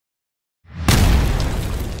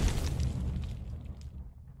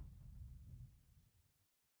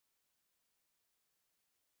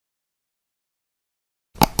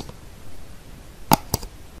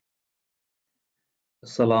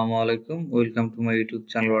Assalamu alaikum. Welcome to my YouTube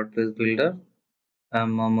channel WordPress Builder.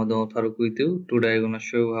 I'm Mohammad Farooq with you. Today I'm gonna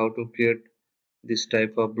show you how to create this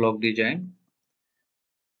type of block design.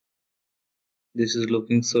 This is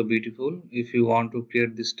looking so beautiful. If you want to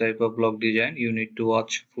create this type of block design, you need to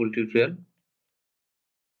watch full tutorial.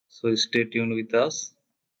 So stay tuned with us.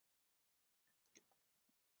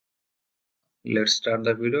 Let's start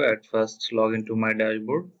the video. At first, log into my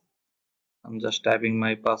dashboard. I'm just typing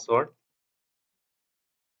my password.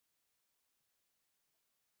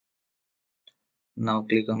 Now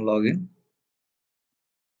click on login.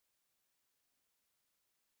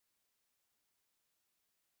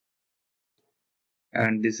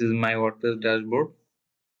 And this is my WordPress dashboard.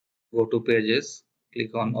 Go to pages.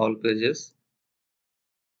 Click on all pages.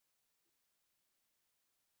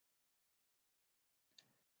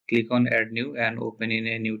 Click on add new and open in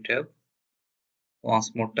a new tab.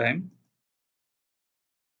 Once more time.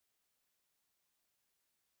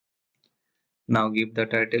 Now give the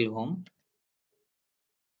title home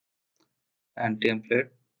and template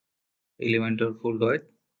Elementor full width,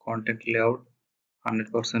 content layout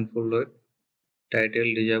 100% full width,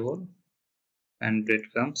 title disable and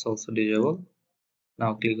breadcrumbs also disable.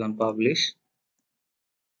 Now click on publish.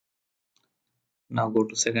 Now go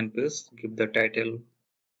to second page, give the title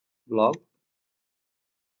blog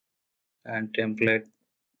and template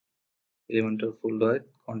Elementor full width,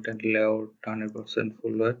 content layout 100%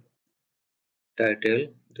 full width, title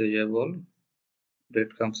disable,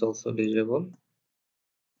 breadcrumbs also disable.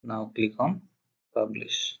 Now click on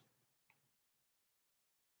publish.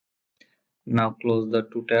 Now close the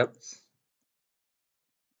two tabs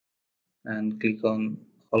and click on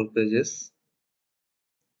all pages.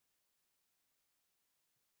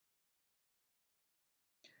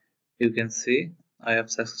 You can see I have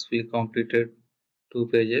successfully completed two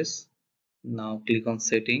pages. Now click on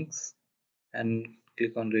settings and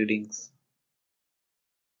click on readings.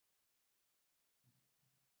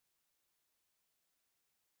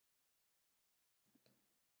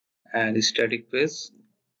 And static page,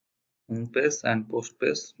 home page and post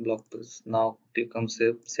page, blog page. Now click on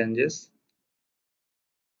save changes.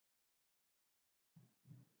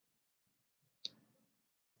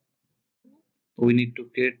 We need to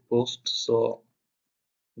create post, so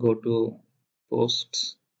go to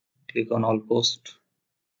posts, click on all post.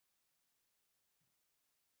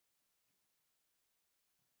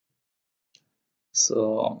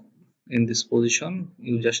 So in this position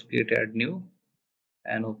you just create add new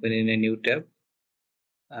and open in a new tab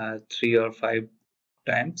 3 or 5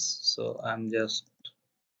 times. So I'm just,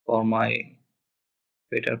 for my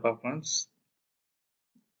better performance,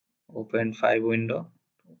 open 5 window.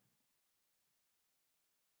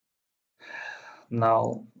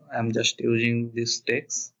 Now I'm just using this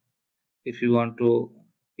text. If you want to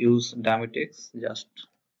use dummy text, just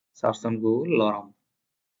search on Google Lorem.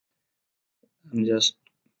 I'm just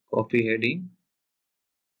copy heading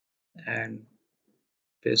and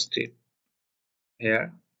paste it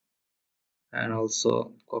here, and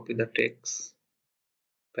also copy the text,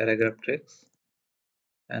 paragraph text,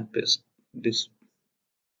 and paste this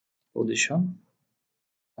position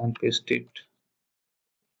and paste it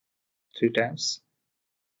 3 times.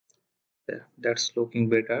 There, that's looking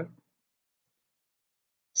better.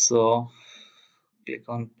 So click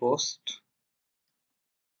on post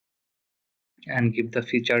and give the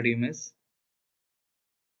featured image.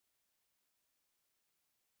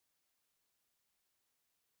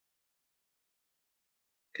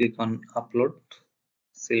 Click on upload,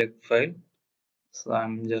 select file. So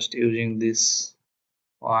I'm just using this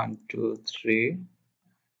 1, 2, 3,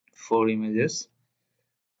 4 images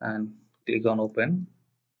and click on open.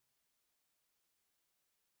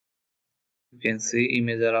 You can see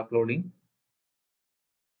images are uploading.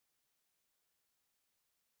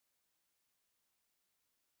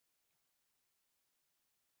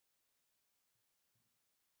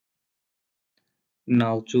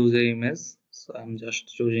 Now choose a image. So I'm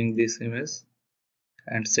just choosing this image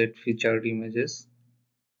and set featured images.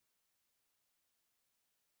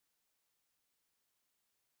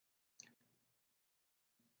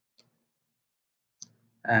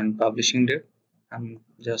 And publishing date, I'm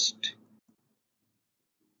just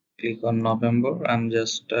click on November. I'm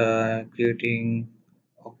just creating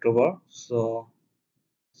October, so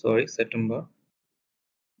sorry, September.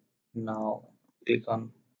 Now click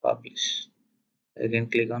on publish. Again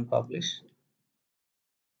click on publish,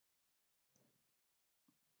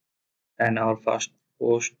 and our first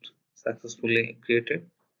post successfully created.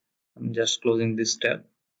 I'm just closing this tab,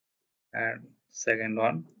 and second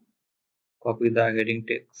one, copy the heading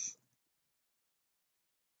text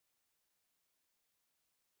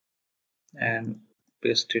and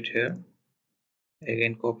paste it here.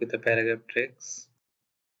 Again copy the paragraph text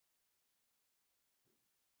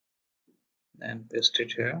and paste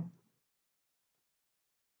it here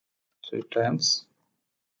 3 times.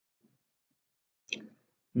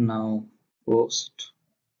 Now post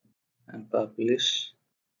and publish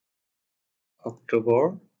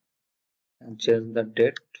October and change the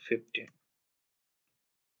date 15.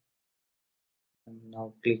 And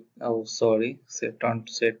now click, oh sorry, set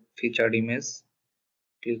featured image.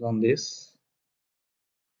 Click on this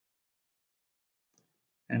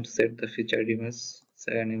and set the featured image,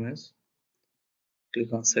 second image.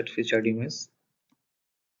 Click on set featured image.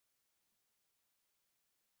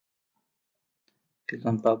 Click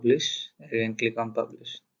on publish. Again click on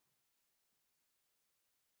publish.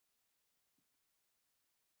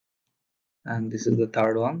 And this is the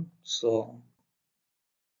third one. So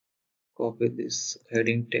copy this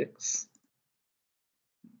heading text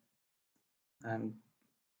and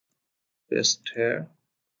paste here,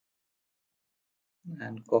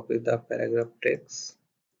 and copy the paragraph text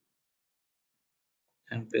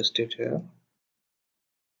and paste it here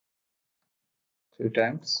 3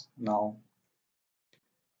 times. Now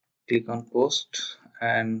click on post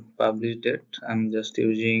and publish date. I'm just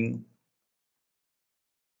using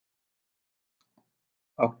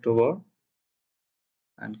October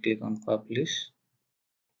and click on publish.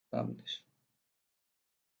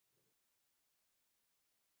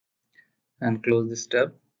 And close this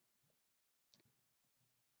tab.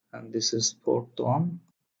 And this is fourth one.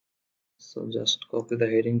 So just copy the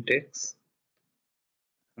heading text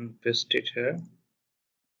and paste it here,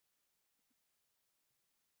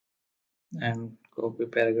 and copy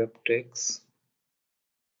paragraph text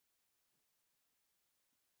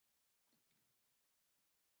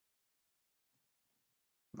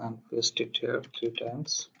and paste it here 3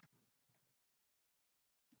 times.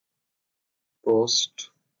 Post,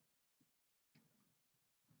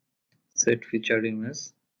 set featured image,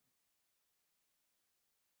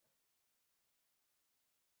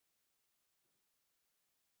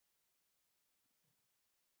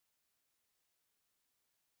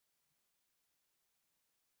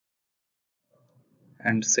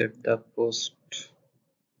 and set the post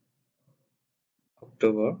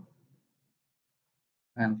October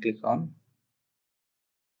and click on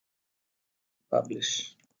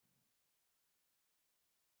publish.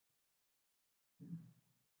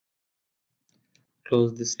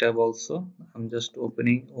 Close this tab also. I'm just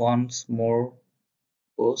opening once more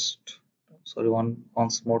once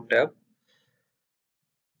more tab.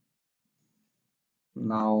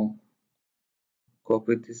 Now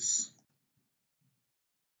copy this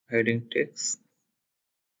heading text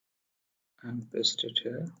and paste it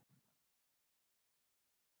here.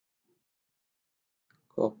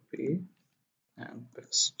 Copy and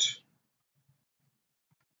paste.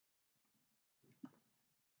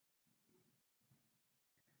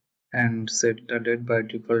 And set the date by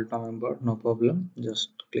default November, no problem. Just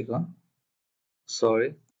click on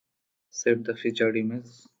set the featured image.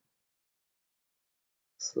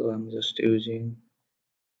 So I'm just using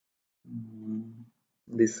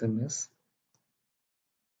this image.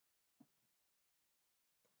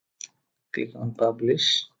 Click on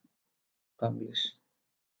publish.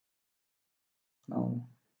 Now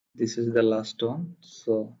this is the last one,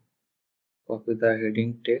 so copy the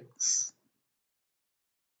heading text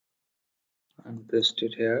and paste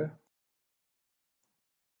it here,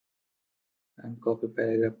 and copy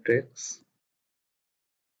paragraph text,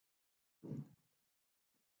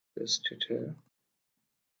 paste it here.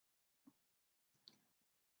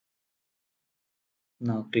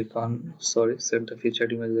 Now click on set the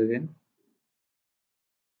featured image again,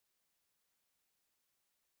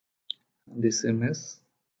 this image,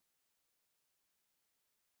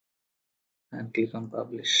 and click on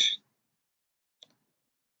publish.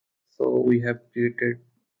 So we have created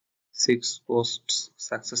 6 posts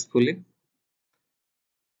successfully.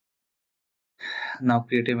 Now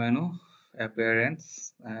create a menu,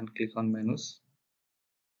 appearance, and click on menus.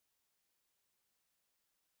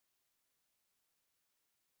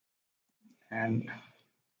 And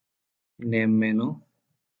name menu,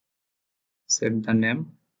 set the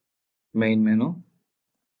name, main menu.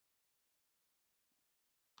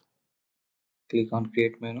 Click on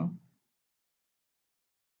create menu.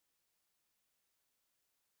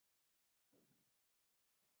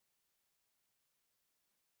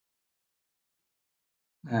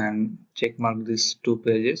 And check mark these 2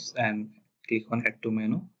 pages and click on add to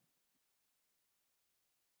menu.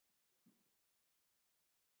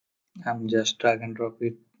 I'm just drag and drop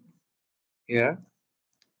it here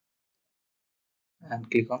and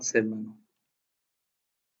click on save menu.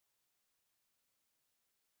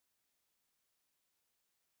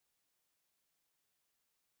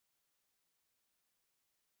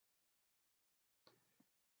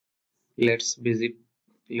 let's visit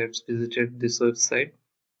this website.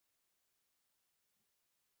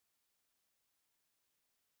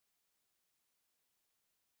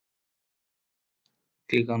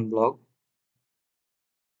 Click on blog.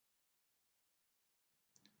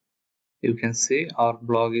 You can see our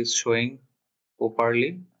blog is showing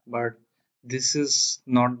properly, but this is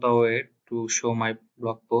not the way to show my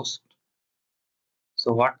blog post.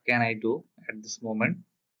 So what can I do at this moment?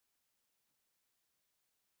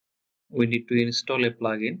 We need to install a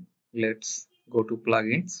plugin. Let's go to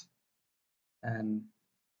plugins and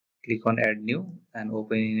click on add new and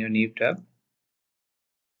open in a new tab.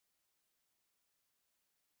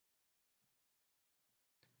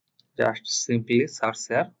 Just simply search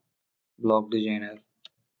here blog designer.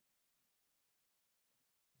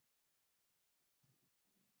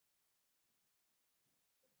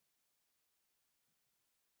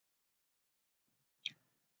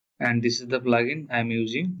 And this is the plugin I am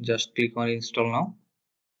using. Just click on install now.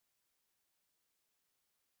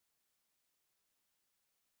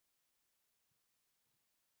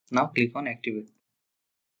 Now click on activate.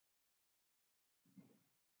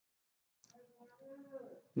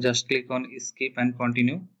 Just click on skip and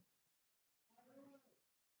continue.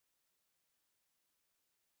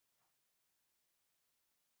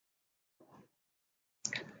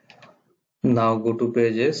 Now go to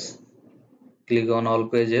pages. Click on all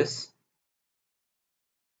pages.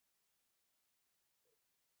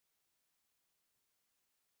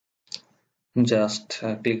 Just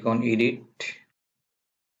click on edit.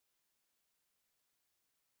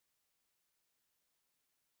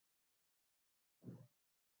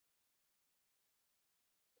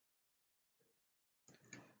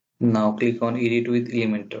 Now click on edit with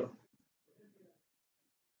Elementor.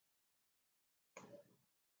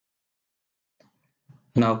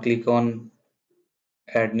 Now click on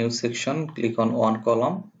add new section. Click on one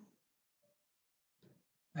column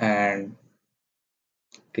and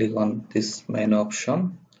click on this main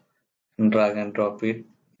option and drag and drop it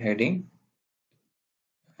heading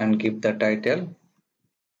and give the title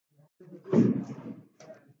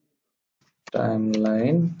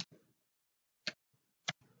timeline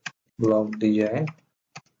blog design.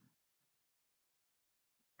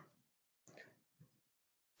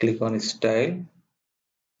 Click on style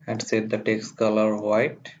and set the text color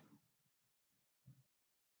white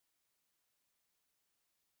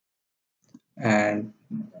and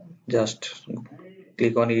just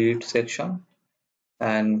click on edit section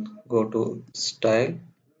and go to style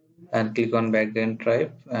and click on background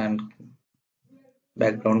type and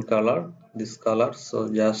background color, this color.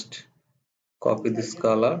 So just copy this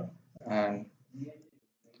color and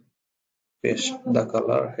paste the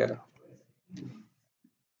color here.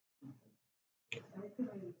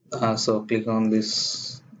 So click on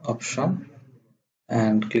this option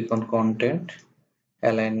and click on content,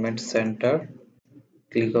 alignment center,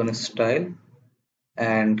 click on style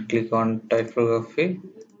and click on typography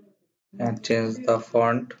and change the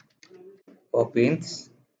font Poppins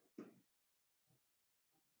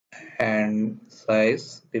and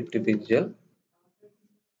size 50 pixel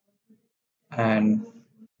and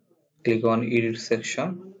click on edit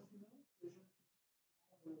section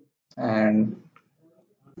and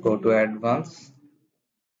go to advanced.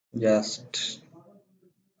 Just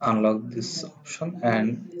unlock this option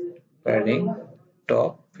and padding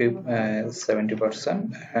top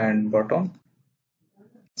 70% and bottom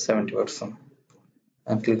 70%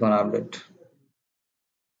 and click on update.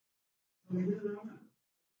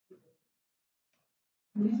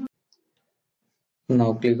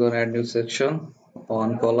 Now click on add new section,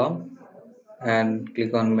 one column and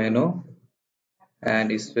click on menu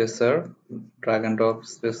and spacer, drag and drop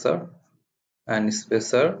spacer and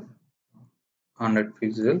spacer 100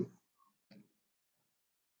 pixel.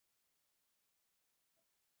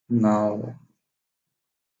 Now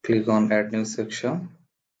click on add new section,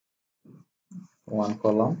 one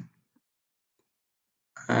column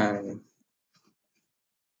and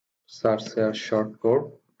search here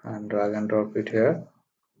shortcode and drag and drop it here.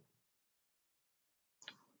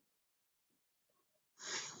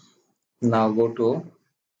 Now go to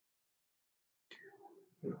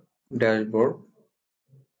dashboard,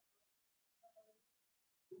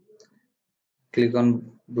 click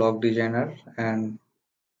on block designer and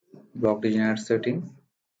block designer setting.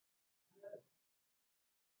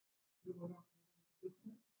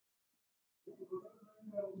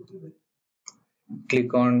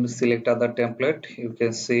 Click on select other template. You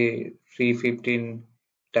can see free 15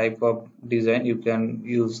 type of design you can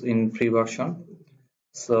use in free version.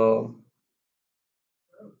 So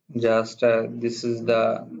just this is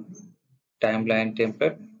the timeline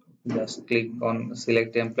template. Just click on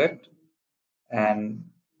select template and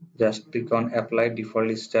just click on apply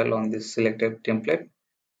default style on this selected template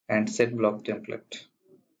and set block template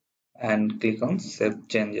and click on save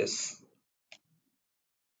changes.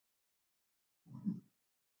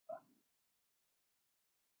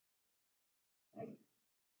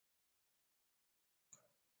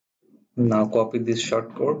 Now copy this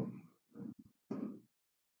short code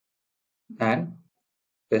and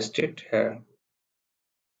paste it here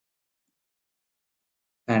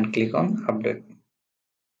and click on update.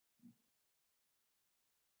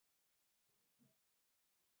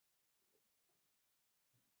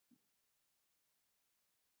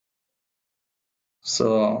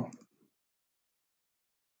 So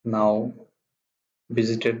now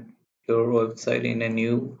visited your website in a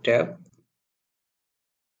new tab.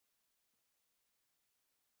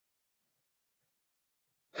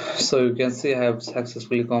 So you can see I have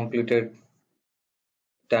successfully completed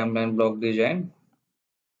timeline block design.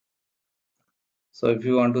 So if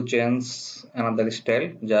you want to change another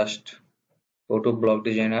style, just go to block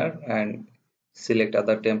designer and select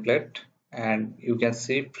other template, and you can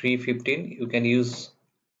see pre-15 you can use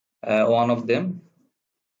one of them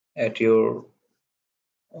at your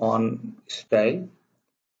own style.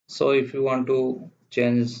 So if you want to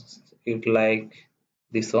change it like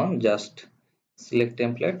this one, just select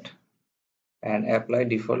template and apply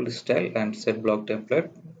default style and set block template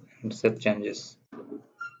and save changes.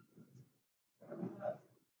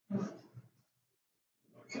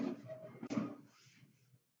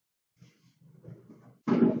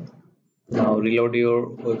 Now reload your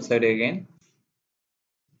website again.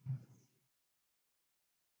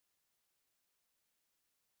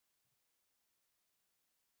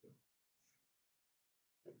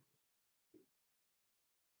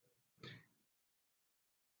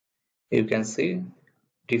 You can see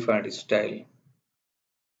different style.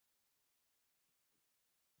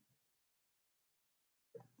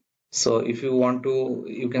 So if you want to,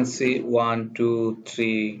 you can see 1, 2,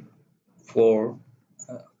 3, 4,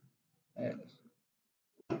 uh,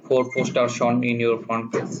 4 posts are shown in your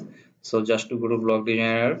front page. So just to go to block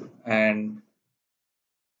designer and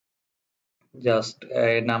just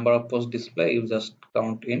a number of posts display, you just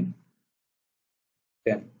count in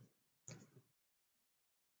 10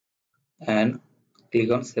 and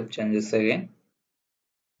click on save changes again.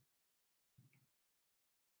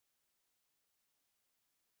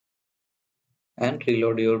 And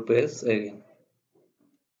reload your page again.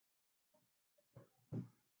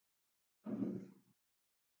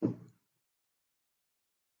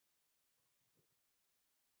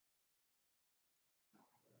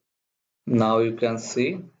 Now you can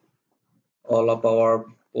see all of our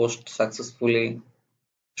posts successfully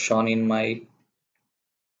shown in my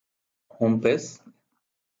home page,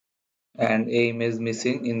 and a image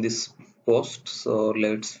missing in this post. So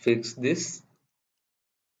let's fix this.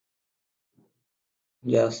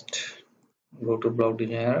 Just go to block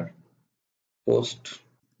designer, post,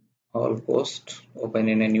 all post, open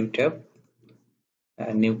in a new tab,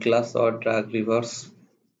 and new class or drag reverse,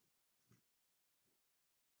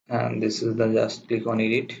 and this is the, just click on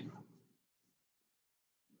edit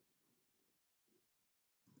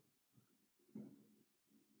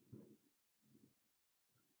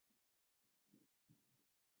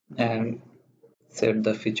and set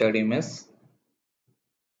the featured image.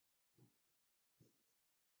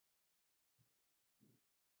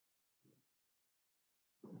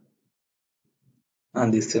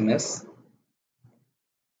 And this image.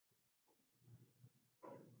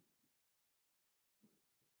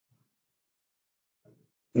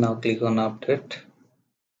 Now click on update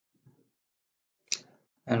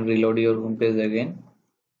and reload your home page again.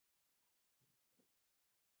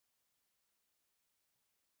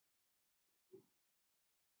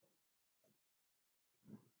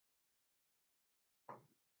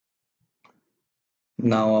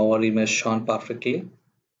 Now our image shown perfectly.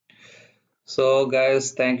 So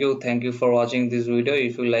guys, thank you for watching this video.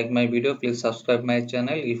 If you like my video, please subscribe my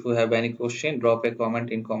channel. If you have any question, drop a comment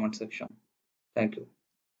in comment section. Thank you.